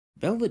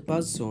Velvet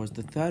Buzzsaw is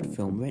the third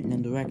film written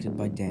and directed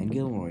by Dan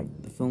Gilroy.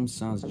 The film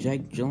stars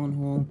Jake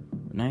Gyllenhaal,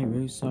 Rene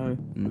Russo,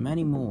 and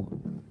many more,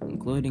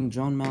 including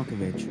John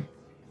Malkovich.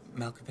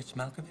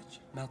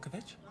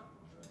 Malkovich?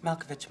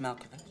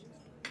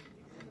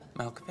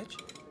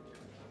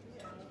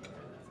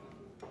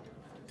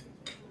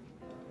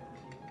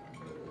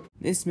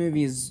 This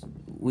movie is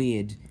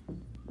weird.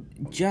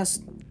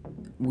 Just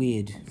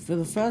weird. For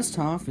the first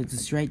half, it's a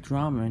straight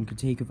drama and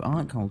critique of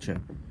art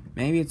culture.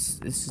 Maybe it's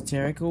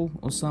satirical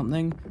or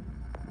something,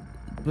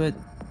 but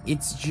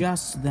it's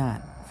just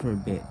that for a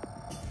bit.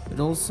 But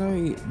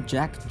also,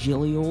 Jake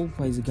Gyllenhaal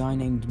plays a guy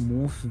named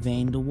Morph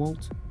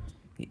Vanderwalt.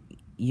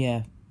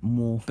 Yeah,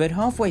 Morph. But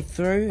halfway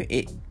through,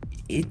 it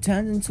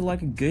turns into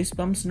like a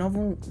Goosebumps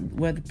novel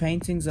where the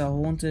paintings are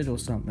haunted or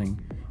something.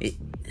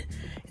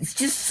 It's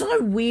just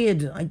so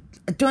weird. I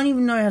don't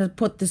even know how to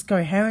put this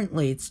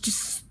coherently. It's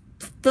just,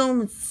 the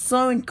film is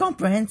so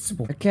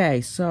incomprehensible.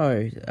 Okay,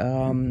 so,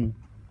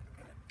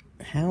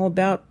 how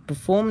about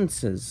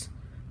performances?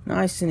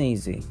 Nice and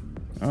easy.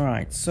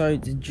 Alright, so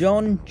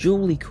John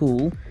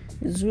Gyllenhaal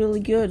is really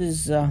good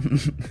as,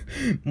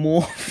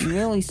 Morph. He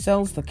really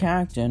sells the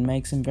character and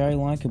makes him very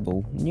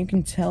likable. And you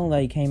can tell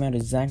that he came out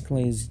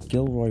exactly as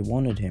Gilroy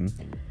wanted him.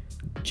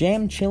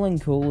 Jam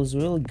Gyllenhaal is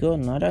really good,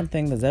 and I don't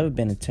think there's ever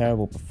been a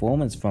terrible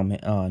performance from him.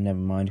 Oh, never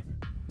mind.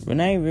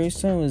 Rene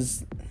Russo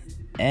is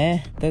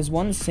There's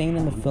one scene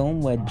in the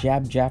film where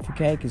Jab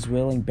Jaffacake is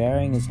really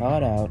burying his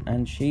heart out,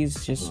 and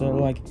she's just sort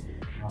of like,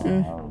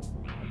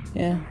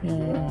 yeah,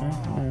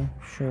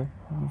 sure.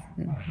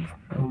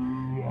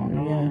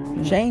 Yeah.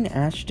 Jane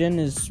Ashton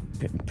is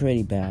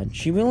pretty bad.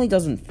 She really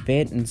doesn't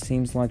fit and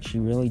seems like she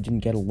really didn't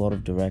get a lot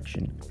of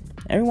direction.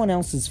 Everyone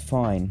else is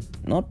fine.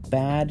 Not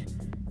bad.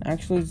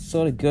 Actually,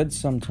 sort of good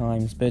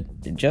sometimes, but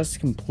just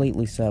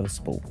completely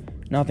serviceable.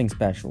 Nothing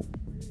special.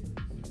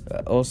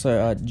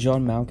 Also,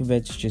 John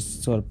Malkovich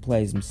just sort of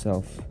plays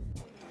himself.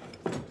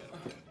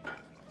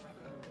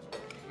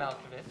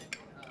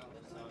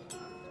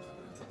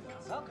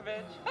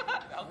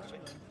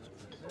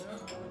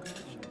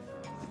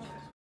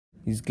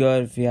 He's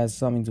good if he has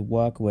something to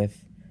work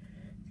with,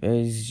 but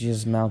he's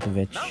just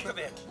Malkovich.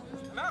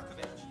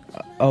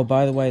 Oh,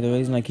 by the way, the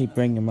reason I keep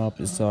bringing him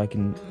up is so I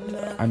can...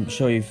 I'm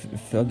sure you've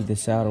figured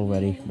this out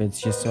already, but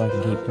it's just so I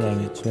can keep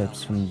playing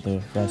clips from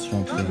the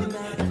restaurant scene,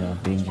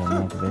 being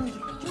John Malkovich.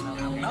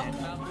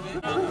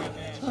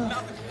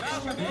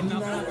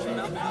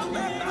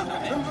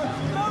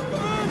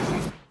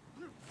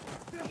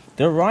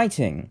 The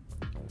writing.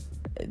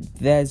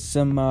 There's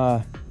some,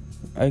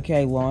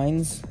 okay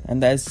lines,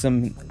 and there's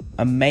some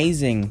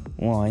amazing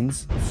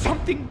lines.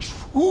 Something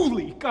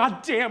truly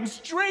goddamn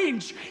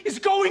strange is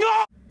going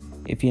on!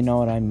 If you know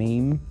what I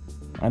mean.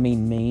 I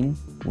mean mean.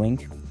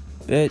 Wink.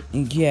 But,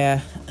 yeah,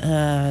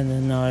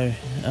 no.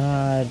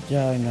 I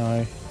don't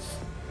know.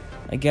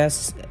 I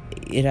guess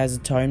it has a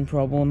tone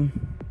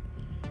problem.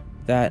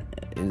 That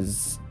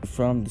is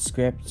from the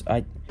script.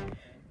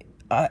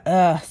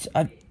 The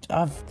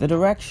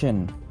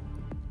direction.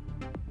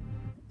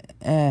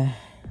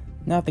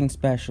 Nothing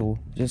special.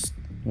 Just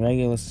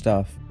regular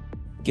stuff.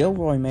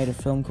 Gilroy made a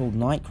film called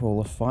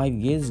Nightcrawler 5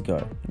 years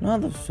ago.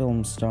 Another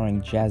film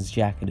starring Jazz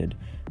Jacketed.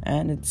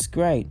 And it's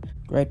great.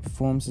 Great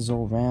performances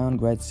all around,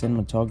 great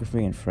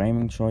cinematography and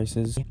framing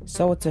choices.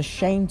 So it's a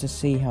shame to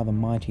see how the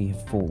mighty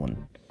have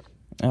fallen.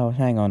 Oh,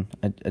 hang on.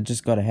 I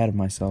just got ahead of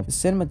myself. The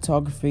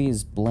cinematography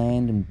is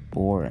bland and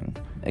boring.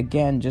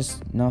 Again,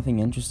 just nothing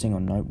interesting or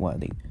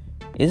noteworthy.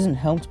 It isn't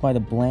helped by the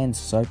bland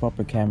soap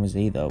opera cameras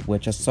either,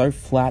 which are so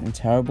flat and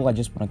terrible I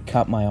just want to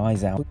cut my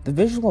eyes out. The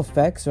visual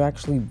effects are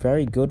actually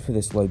very good for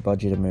this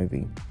low-budget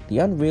movie. The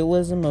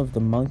unrealism of the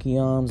monkey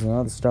arms and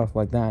other stuff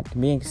like that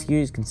can be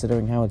excused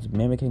considering how it's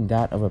mimicking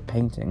that of a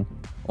painting.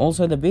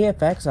 Also, the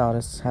VFX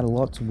artists had a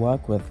lot to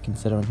work with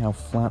considering how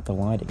flat the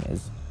lighting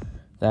is.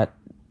 That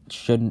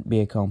shouldn't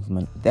be a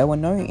compliment. There were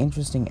no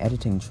interesting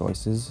editing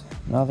choices.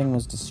 Nothing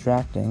was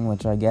distracting,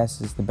 which I guess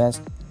is the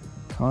best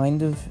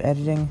kind of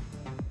editing.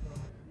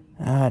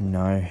 I don't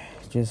know,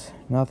 just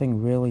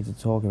nothing really to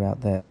talk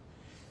about there.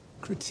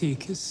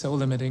 Critique is so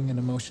limiting and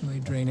emotionally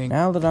draining.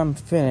 Now that I'm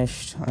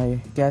finished,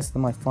 I guess that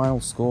my final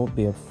score would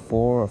be a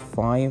 4 or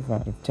 5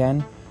 out of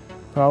 10.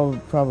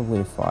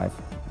 Probably a 5.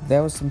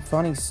 There was some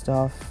funny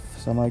stuff,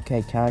 some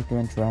okay character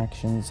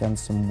interactions, and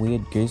some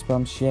weird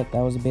Goosebumps shit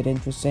that was a bit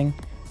interesting.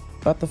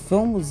 But the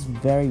film was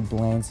very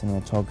bland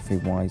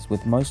cinematography-wise,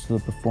 with most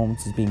of the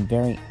performances being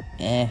very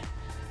and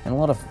a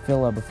lot of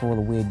filler before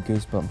the weird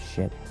Goosebumps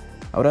shit.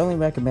 I would only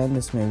recommend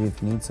this movie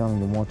if you need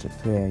something to watch at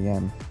 3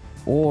 AM,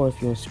 or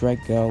if you're a straight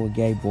girl, a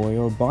gay boy,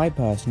 or a bi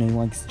person who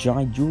likes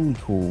Jake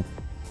Gyllenhaal,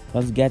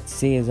 doesn't get to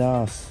see his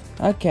ass.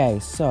 Okay,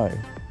 so,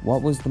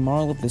 what was the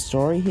moral of the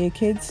story here,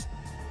 kids?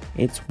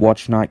 It's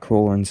watch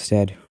Nightcrawler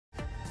instead.